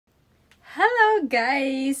Hello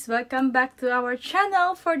guys! Welcome back to our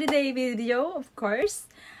channel for today's video, of course.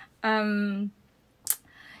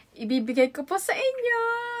 Ibibigay ko po sa inyo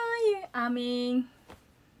yung aming...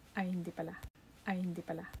 hindi pala.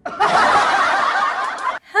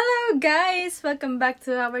 Hello guys! Welcome back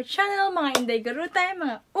to our channel, mga Inday Garutay,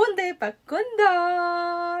 mga Unday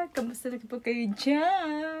Pakundor! Kamusta na po kayo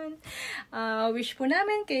dyan? Wish po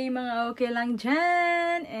namin kayo mga okay lang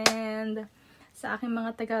dyan, and sa aking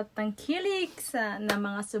mga taga-tangkilik na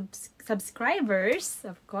mga subscribers,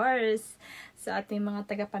 of course, sa ating mga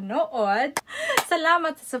taga-panood,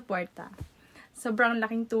 salamat sa suporta. Sobrang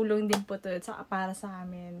laking tulong din po ito para sa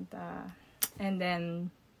amin. And then,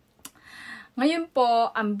 ngayon po,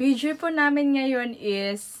 ang video po namin ngayon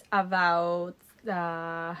is about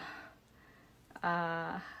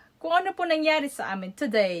kung ano po nangyari sa amin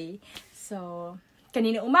today. So,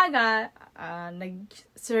 kanina umaga,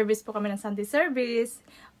 nag-service po kami ng Sunday service,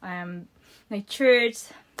 nag-church,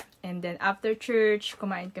 and then after church,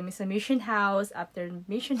 kumain kami sa mission house. After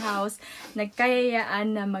mission house,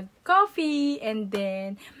 nagkayayaan na mag-coffee, and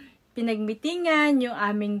then pinagmitingan yung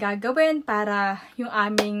aming gagawin para yung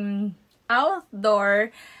aming outdoor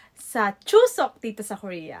sa TWOSOME dito sa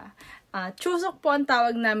Korea. TWOSOME po ang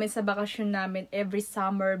tawag namin sa bakasyon namin every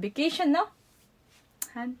summer vacation, no?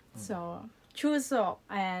 So, TWOSOME,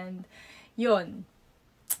 and yun.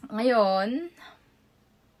 Ngayon,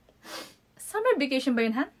 summer vacation ba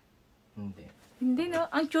yun, Han? Hindi. Hindi, no?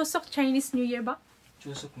 Ang TWOSOME Chinese New Year ba?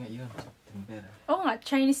 TWOSOME nga yun, September. Oo nga,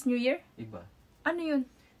 Chinese New Year? Iba. Ano yun?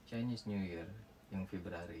 Chinese New Year, yung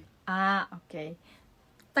February. Okay.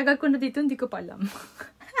 Tagal ko na dito, hindi ko pa alam.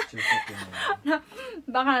 TWOSOME yun.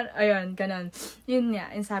 Baka, ayun, ganun. Yun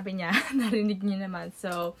nga, yung sabi niya, narinig niyo naman.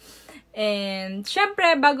 So, and,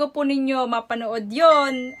 syempre, bago po ninyo mapanood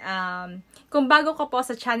yun, kung bago ka po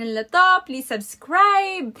sa channel na to, please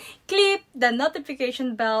subscribe, click the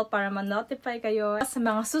notification bell para ma-notify kayo sa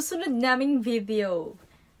mga susunod naming video.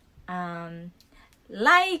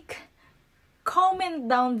 Like,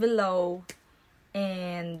 comment down below,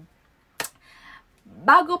 and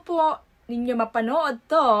bago po ninyo mapanood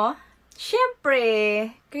to,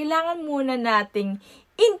 syempre, kailangan muna nating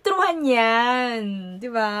introhan yan.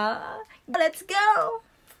 Diba? Let's go!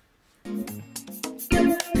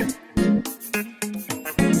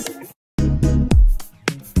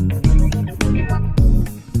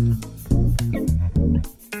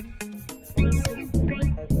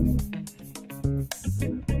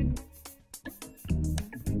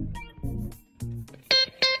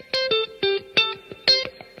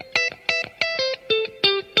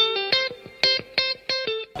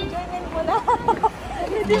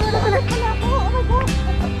 Hindi mo na talaga pala ako. Oh my God.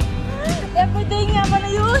 Everyday nga pala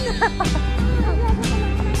yun.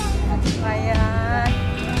 Ayan.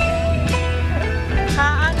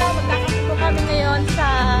 Magkakasino kami ngayon sa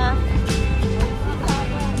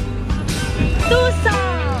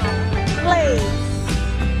TWOSOME place.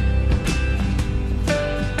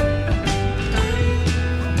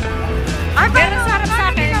 Meron sa harap sa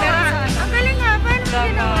akin. Ang galing nga. Paano mo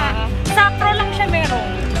ginawa? Sa Pro lang siya meron.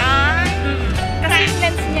 Kasi yung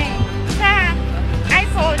lens niya eh. Sa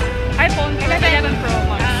iPhone 11 Pro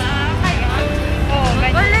Max. Kaya? Oo,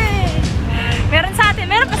 Galing! meron sa atin,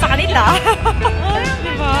 meron pa sa kanila.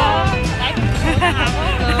 Diba? iPhone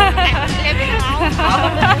 11 ako.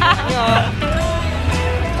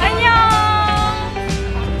 Annyeong!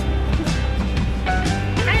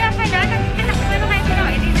 Kaya pala, nakikita kayo sila.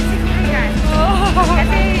 Edited siguro yan.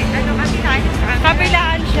 Kasi kapilaan siya.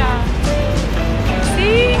 Kapilaan siya.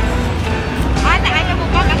 See? Ayaw mo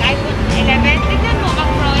ba ang iPhone 11? Tignan mo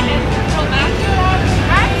ang Pro 11 Pro Max.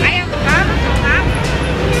 Ayaw mo ba ang Pro Max?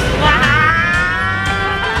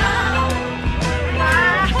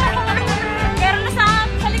 Meron na sa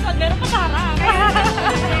likod, meron pa sa harap.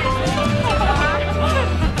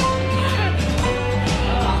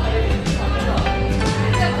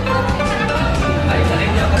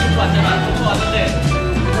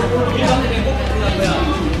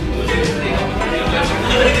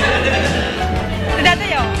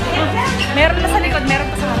 Dadayo. Meron na sa likod, meron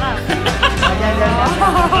pa sa harap.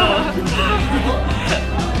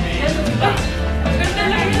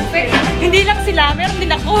 Hindi lang sila, meron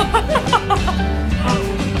din ako.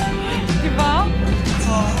 Diba?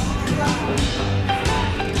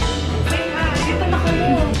 Dito na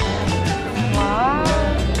kayo. Wow.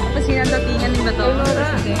 Tapos sinandatingan ba ito?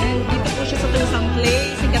 Dito po siya sa TWOSOME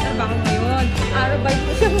place. Nagkatrabaho ngayon. Arabay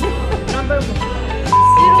po siya. Number 010.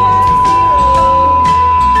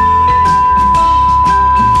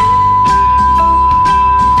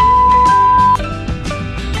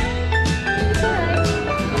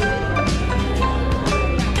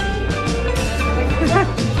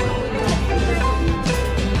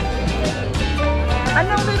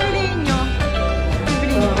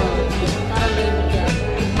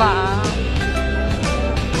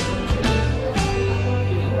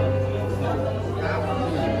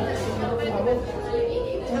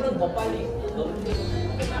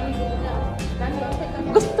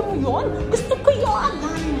 yun? Gusto ko yun!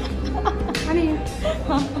 Ano yun?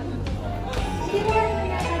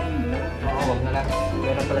 Oo, wag na lang.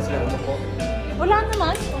 Meron pala sila umupo. Wala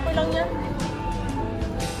naman. Okay lang yan.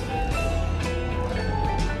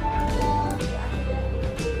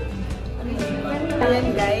 Ayan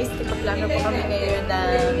guys, ipaplano po kami ngayon na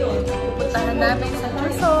pupuntahan namin sa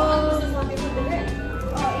TWOSOME.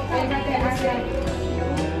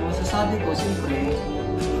 Masasabi ko, siyempre.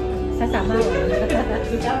 Sasama.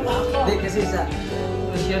 Hindi, kasi sa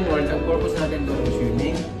Asian World, ang purpose natin doon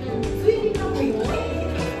swimming.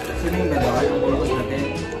 Swimming ba daw? Ang purpose natin.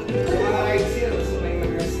 May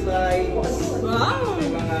mga slides. Wow!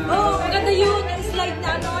 Oh, maganda yun. Yung slide na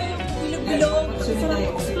ano, yung bilog-bilog.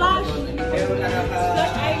 Splash. Pero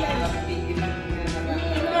Splash Island.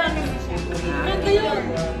 Maganda yun.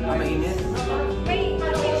 Mainit.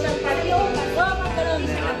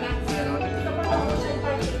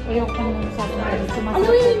 Ayoko naman sa akin.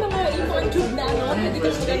 Ano yung mga tube na ano? Pwede ka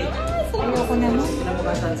siya gano'n. Ayoko naman.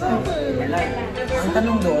 Kinabukasan sa Airline. Ang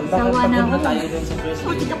tanong doon, bakit Sawa na pagod na ako. tayo doon sa first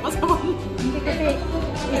day? Hindi kasi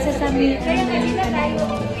isa sa may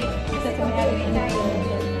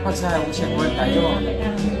Pag sa Asian World tayo,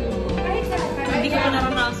 Hindi ko pa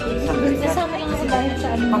naranasan. kasama lang sa dahil sa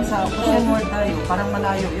ano. pag sa Asian World tayo, parang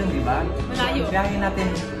malayo yun, di ba? Malayo. Biyahe natin,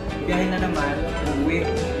 biyahe na naman, uwi.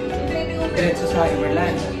 Diretso sa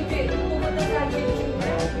Everland.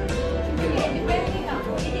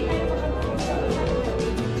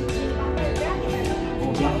 O,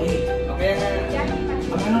 biyahe.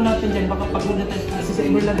 Ang ano natin dyan, baka pagod na tayo. Kasi sa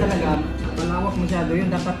Everland talaga, malawak masyado yun.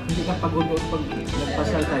 Dapat hindi ka pagod pag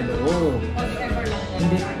nagpasyal tayo. Oo.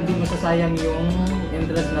 Hindi masasayang yung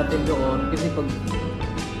entrance natin doon. Kasi pag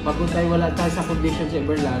pagod tayo, wala tayo sa condition sa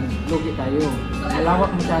Everland, lugi tayo.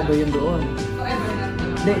 Malawak masyado yun doon.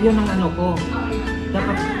 Hindi, yun ang ano ko.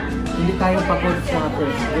 Dapat hindi tayo pagod sa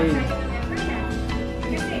first day.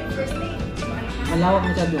 Malawak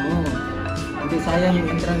masyado. Oh. Hindi sayang yung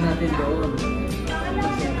entrance natin doon.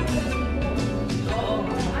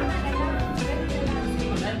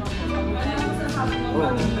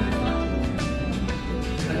 Oh.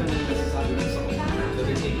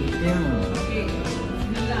 Yeah.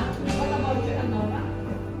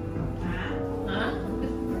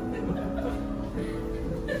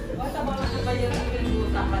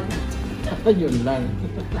 Yun lang.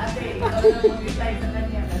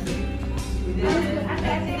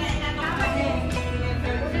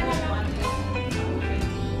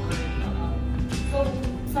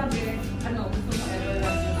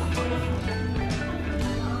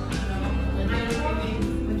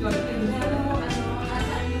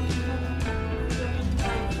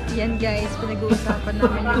 Yan guys, pinag-uusapan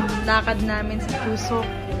namin yung lakad namin sa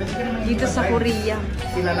TWOSOME dito sa Korea.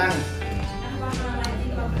 Sila lang.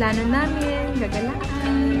 Plano namin,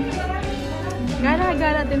 gagalaan.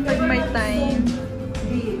 Gala-gala din pag may time.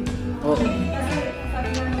 Oh.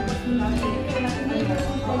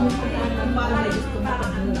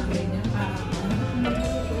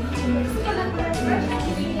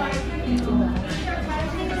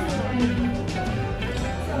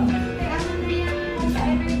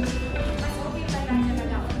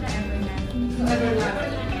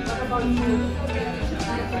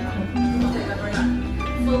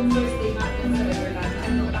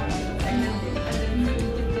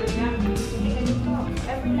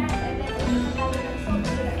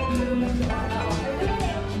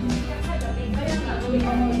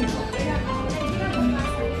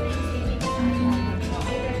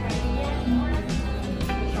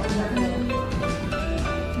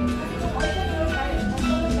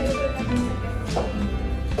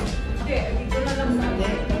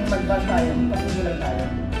 Mag-bag tayo, pasulo lang tayo.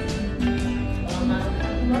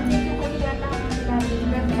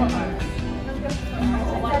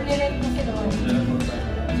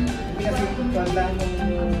 Hindi kasi kung lang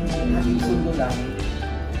yung sundo lang,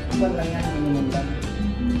 kung lang yan, minimum lang.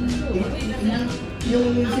 Yung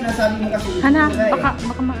sinasabi mo kasi, Hanap, sila eh.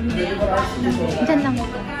 baka maano. 24 hours dito. Diyan lang.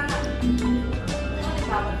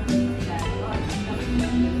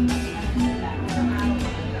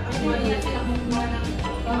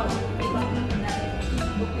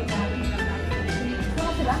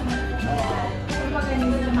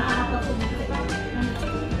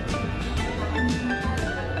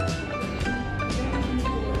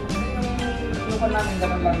 Yung namin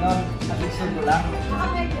ganun lang nun, sundo lang.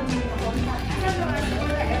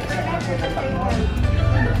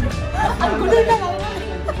 Ang gulo na lang.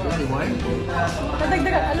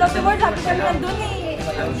 Nadagdagan. Lotto World, happy kami nandun eh.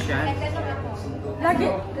 Lagi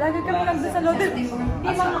kami nandun sa Lotto.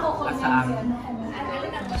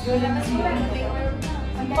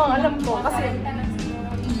 Oo, alam ko. Kasi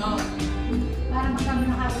Para magkama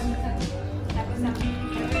na kapag masagot. Tapos na,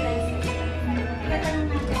 itatanong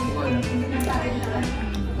natin. Sinasabi na.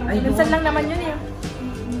 Ay, minsan lang naman yun eh.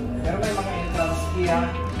 Pero may mga entrance key ha.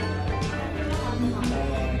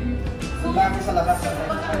 Marami sa labas na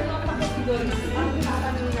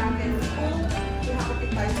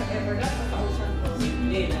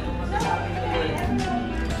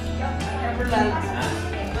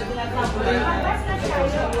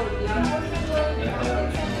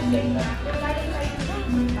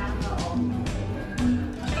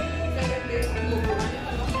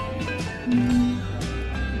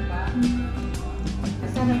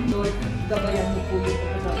Sana Lord, gabayan mo po yung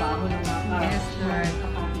pagkatrabaho ng mga Yes, Lord.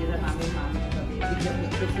 kapatira namin mami ng gabi. Bigyan mo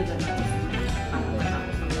ito sila na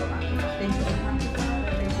thank you,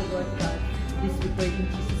 thank you, Lord God. This we pray in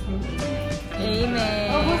Jesus' name.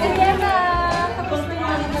 Amen. Ayan na. Tapos na yung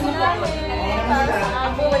mga namin. Para sa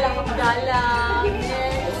abo, wala kang gala.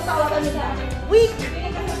 Week!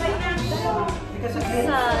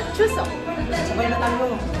 Sa TWOSOME. sabay na tayo.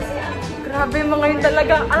 Grabe mga yun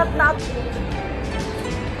talaga. Alat na.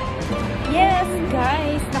 Yes,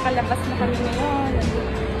 guys. Nakalabas na kami ngayon.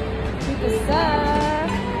 Dito sa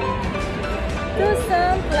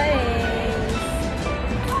TWOSOME place.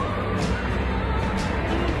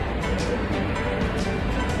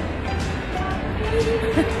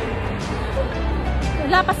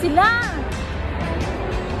 Wala pa sila.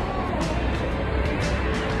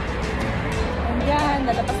 Ayan,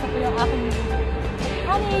 lalabas na po yung aking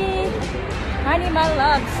honey. Honey, my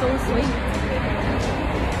love. So sweet.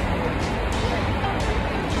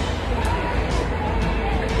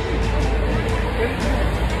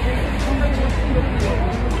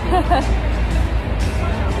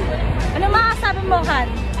 Ano makasabi mo, Han?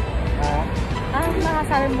 Ano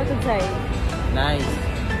makasabi mo to, Jai? Nice.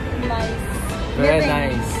 Nice. Very Living.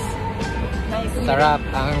 nice. Nice. Sarap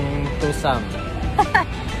ang TWOSOME.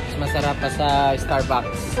 Mas masarap pa sa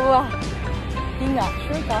Starbucks. Wow. Hinga.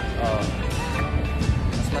 Sure ka? Oh.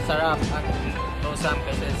 Mas masarap ang TWOSOME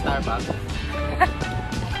kaysa sa Starbucks.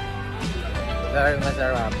 Very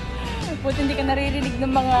masarap. Buti hindi ka naririnig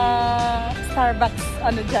ng mga Starbucks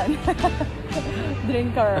ano dyan.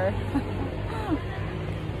 Drinker.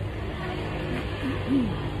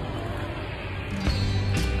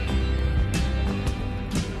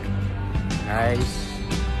 Guys,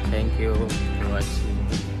 thank you for watching.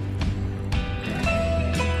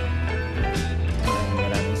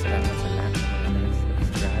 Maraming salamat sa lahat ng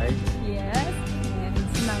nag-subscribe. Yes. And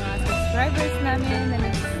sa mga subscribers namin na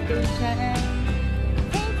nag-stay dyan.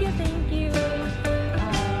 Thank you.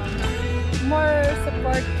 More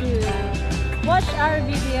support to watch our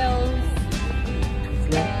videos.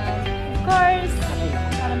 And of course,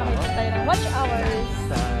 para makita tayo ng watch hours.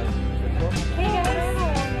 Hey guys!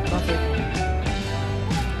 Bakit?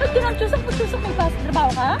 Ba't yun ang tusok may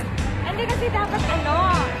trabaho ka? Hindi kasi dapat ano,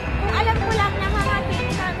 kung alam ko lang na mga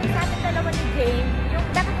tini namin sa ating dalawa ni Jane, yung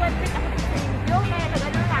dapat 1 week ako sa video, kaya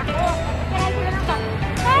nag-ano na ako. Kaya sila lang ba?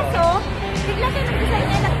 Kaso, bigla kayo nag-design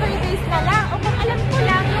na lang 3 days na lang. O kung alam ko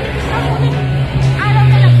lang, yung unang araw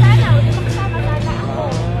na lang sana, o di makasama sana ako.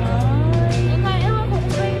 Eh, kaya ewan ko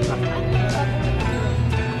kung ano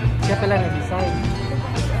Kaya pala nag-design.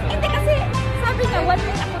 Hindi kasi, sabi niya, 1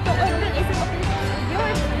 week ako to order, isip ko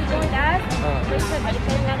yours, you told us. First time, balik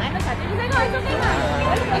kayo lang, ano, sabi niya, no, it's okay na.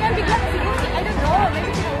 Kaya bigla kasi siguro, I don't know,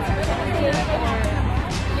 maybe sinausap ko sa Jane, or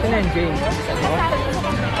Sino yung James? Isa mo? kasama ko sa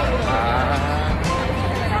computer.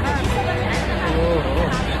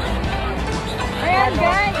 Ayan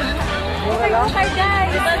guys! Okay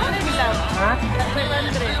guys! Ha?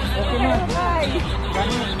 Okay na.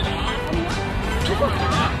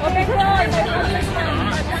 Okay ko!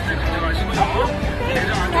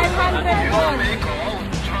 500 won.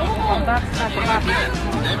 Pambak na, pambak.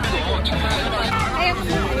 Ayaw ko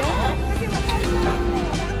na kayo.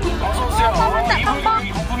 어서오세요.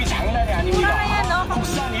 이분의 부품이 장난이 아닙니다.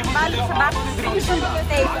 국산 이불 드리고 있습니다.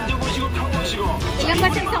 만져보시고 펴보시고 Ilan ba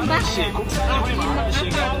sa isang box? 혹시 국산 이불이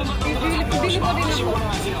많으신가요? Bili ko rin ako.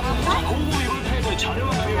 고급 이불 패드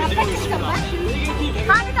저렴한 가격에 드리고 있습니다.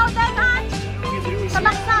 Kami daw din, Han! Sa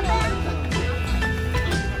box natin!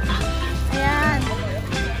 Ayan.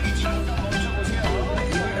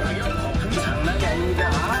 장난이 아닙니다.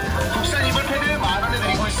 국산 이불 패드 10,000원에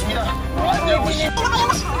드리고 있습니다. 만져보시고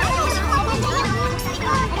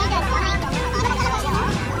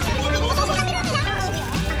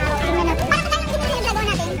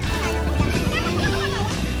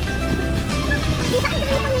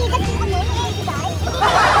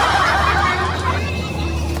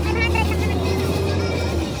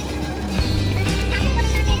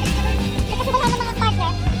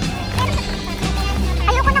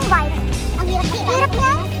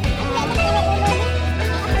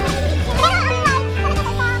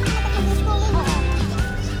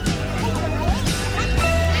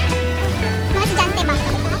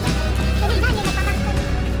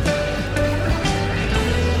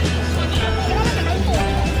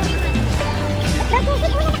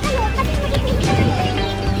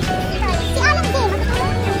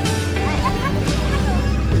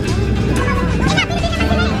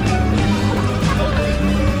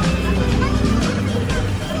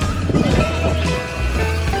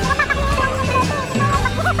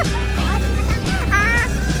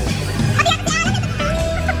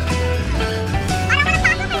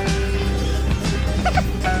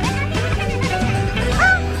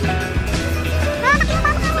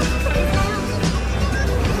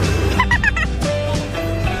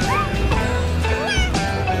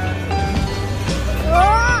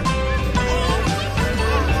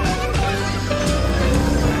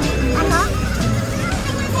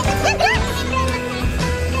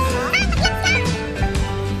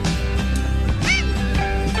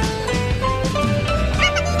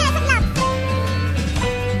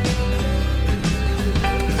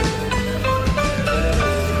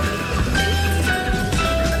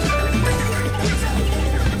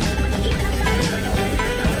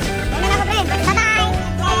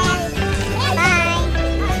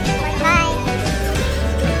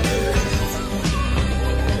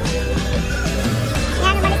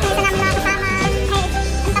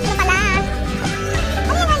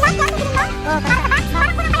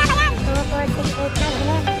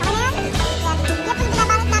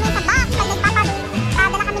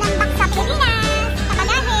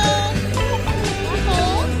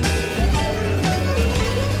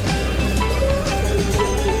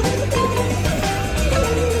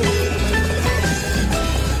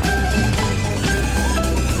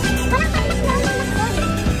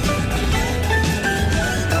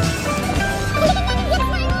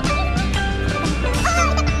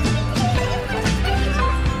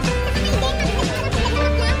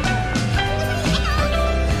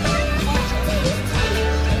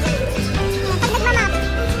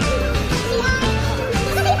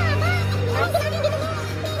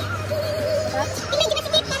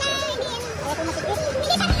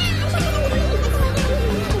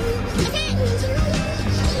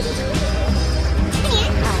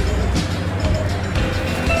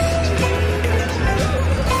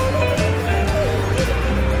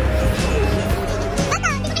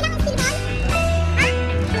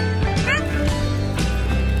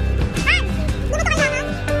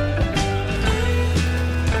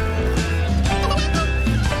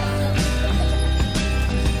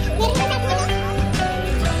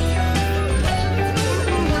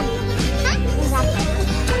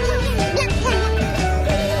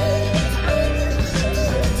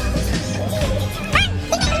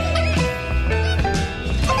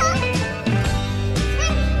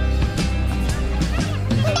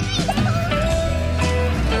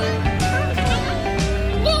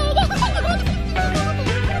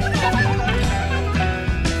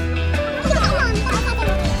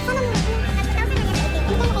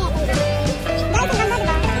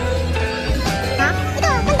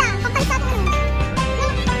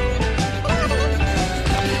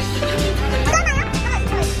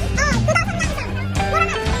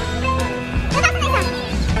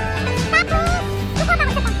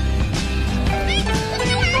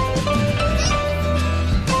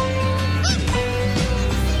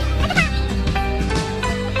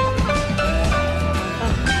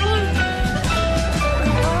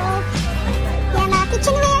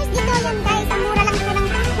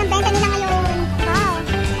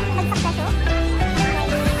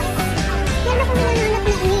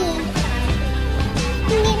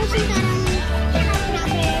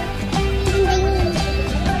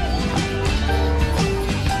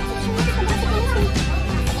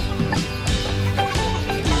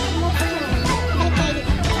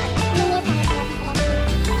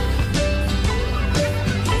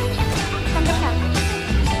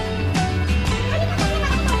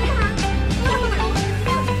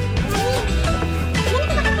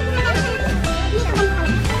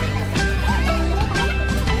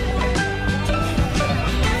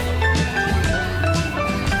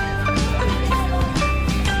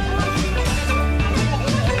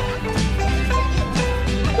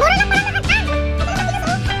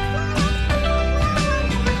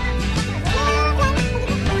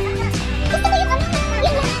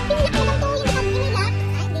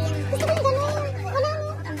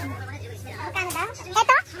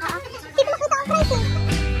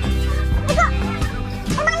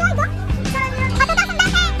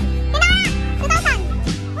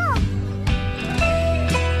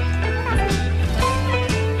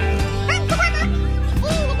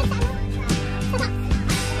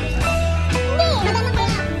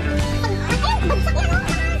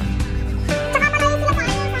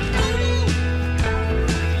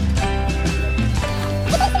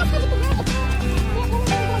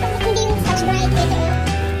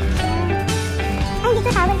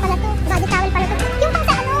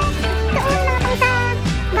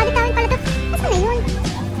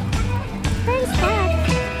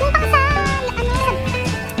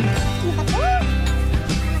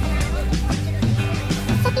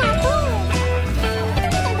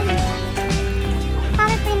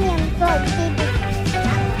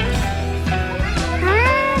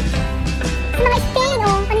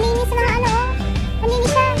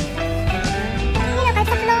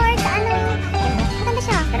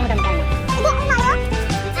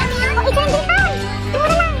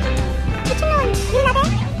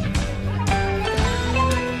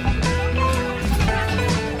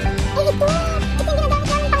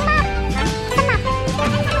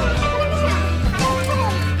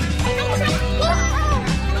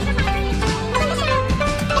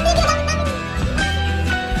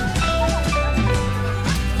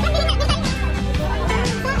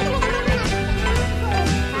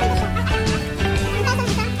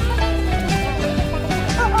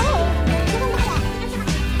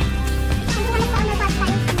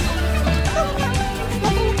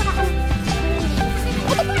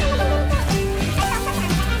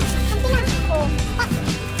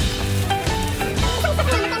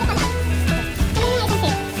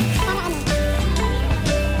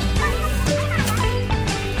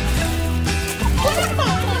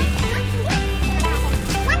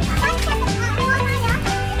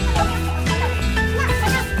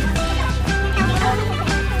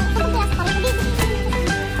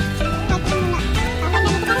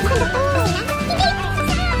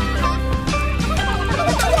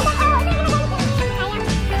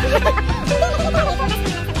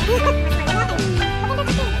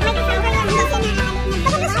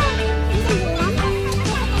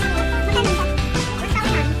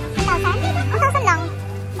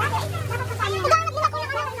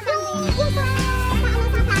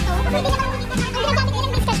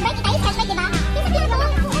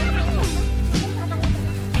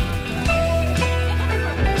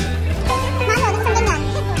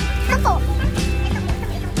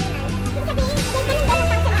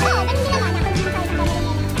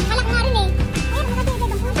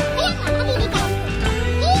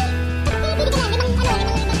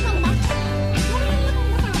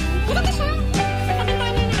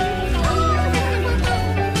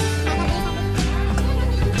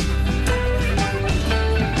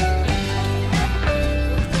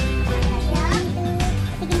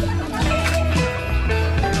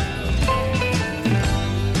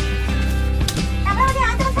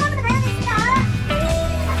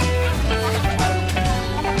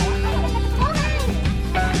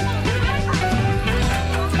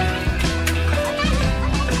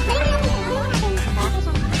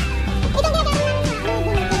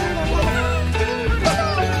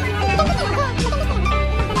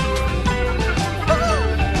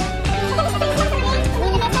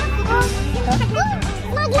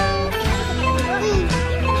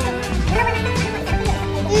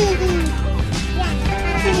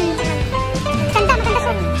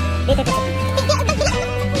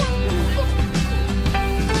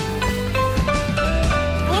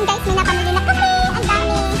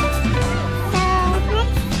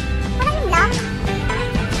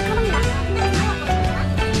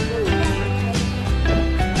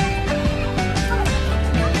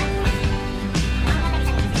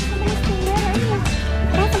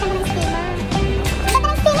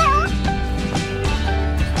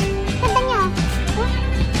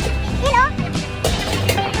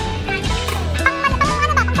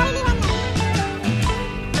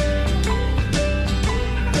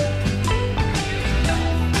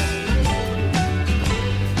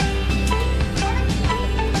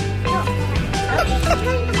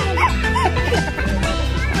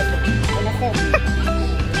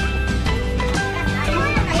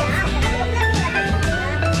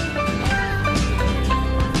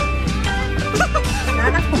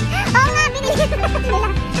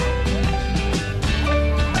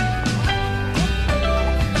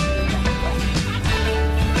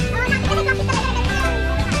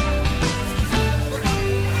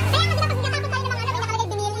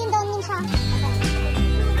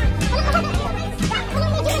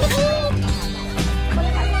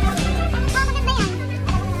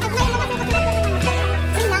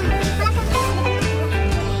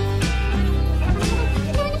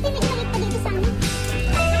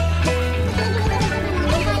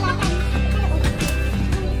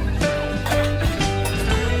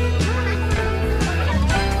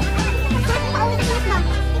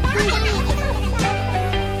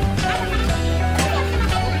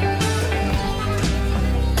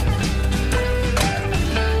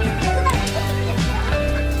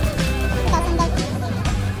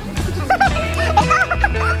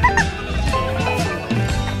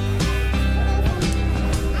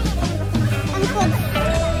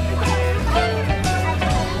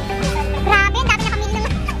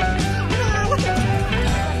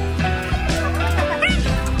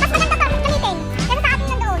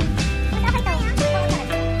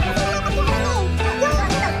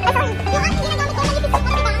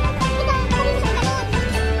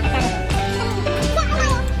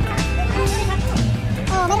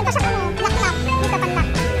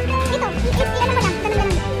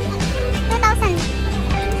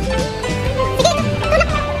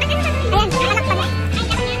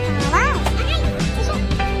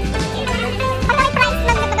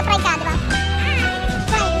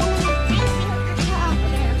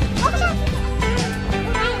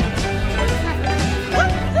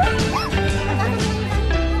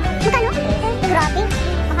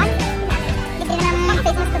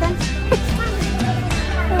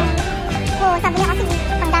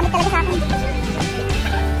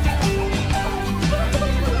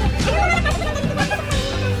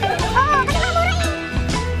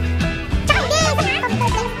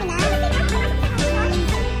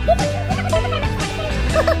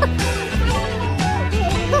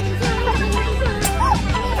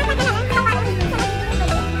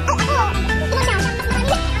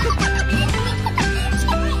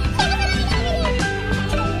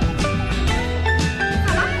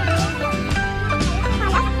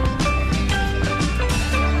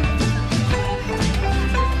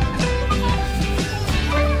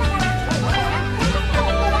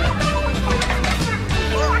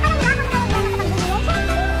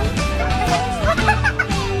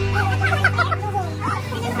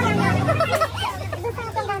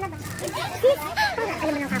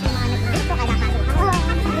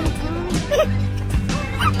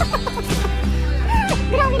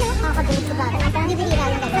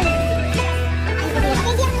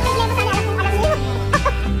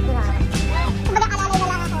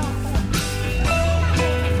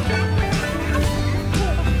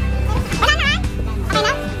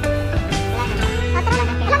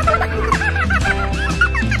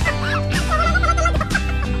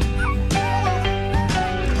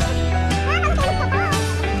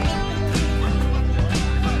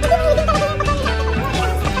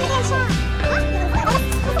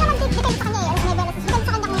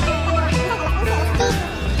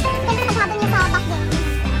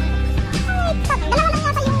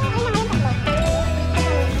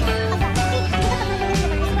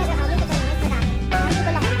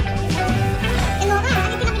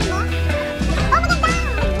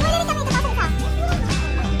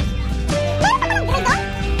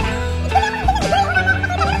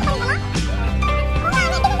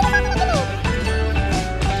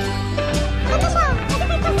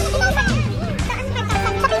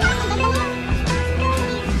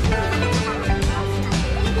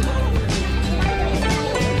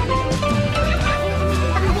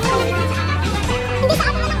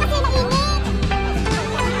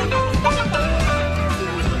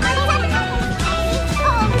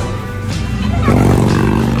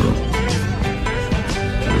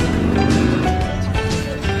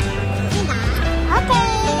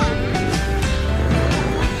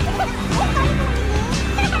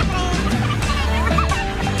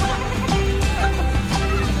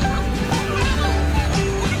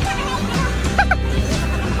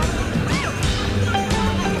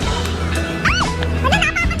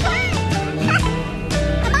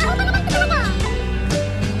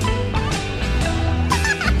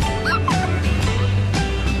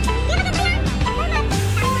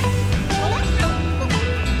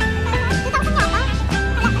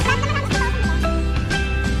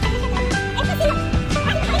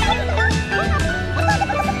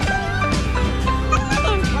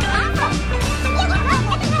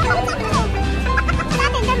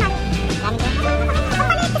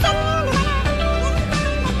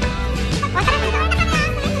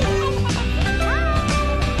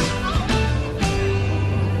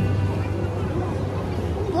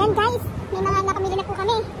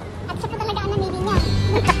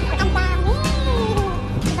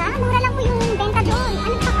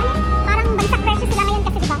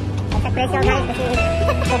presyo guys kasi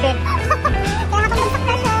COVID. Kaya habang bagsak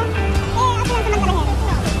presyo, ako lang samantalahin.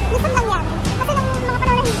 Minsan lang yan. Kasi nung mga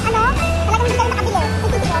panahon talagang hindi tayo nakabili.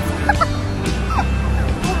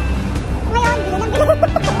 Ngayon, bili ng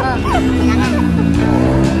bili.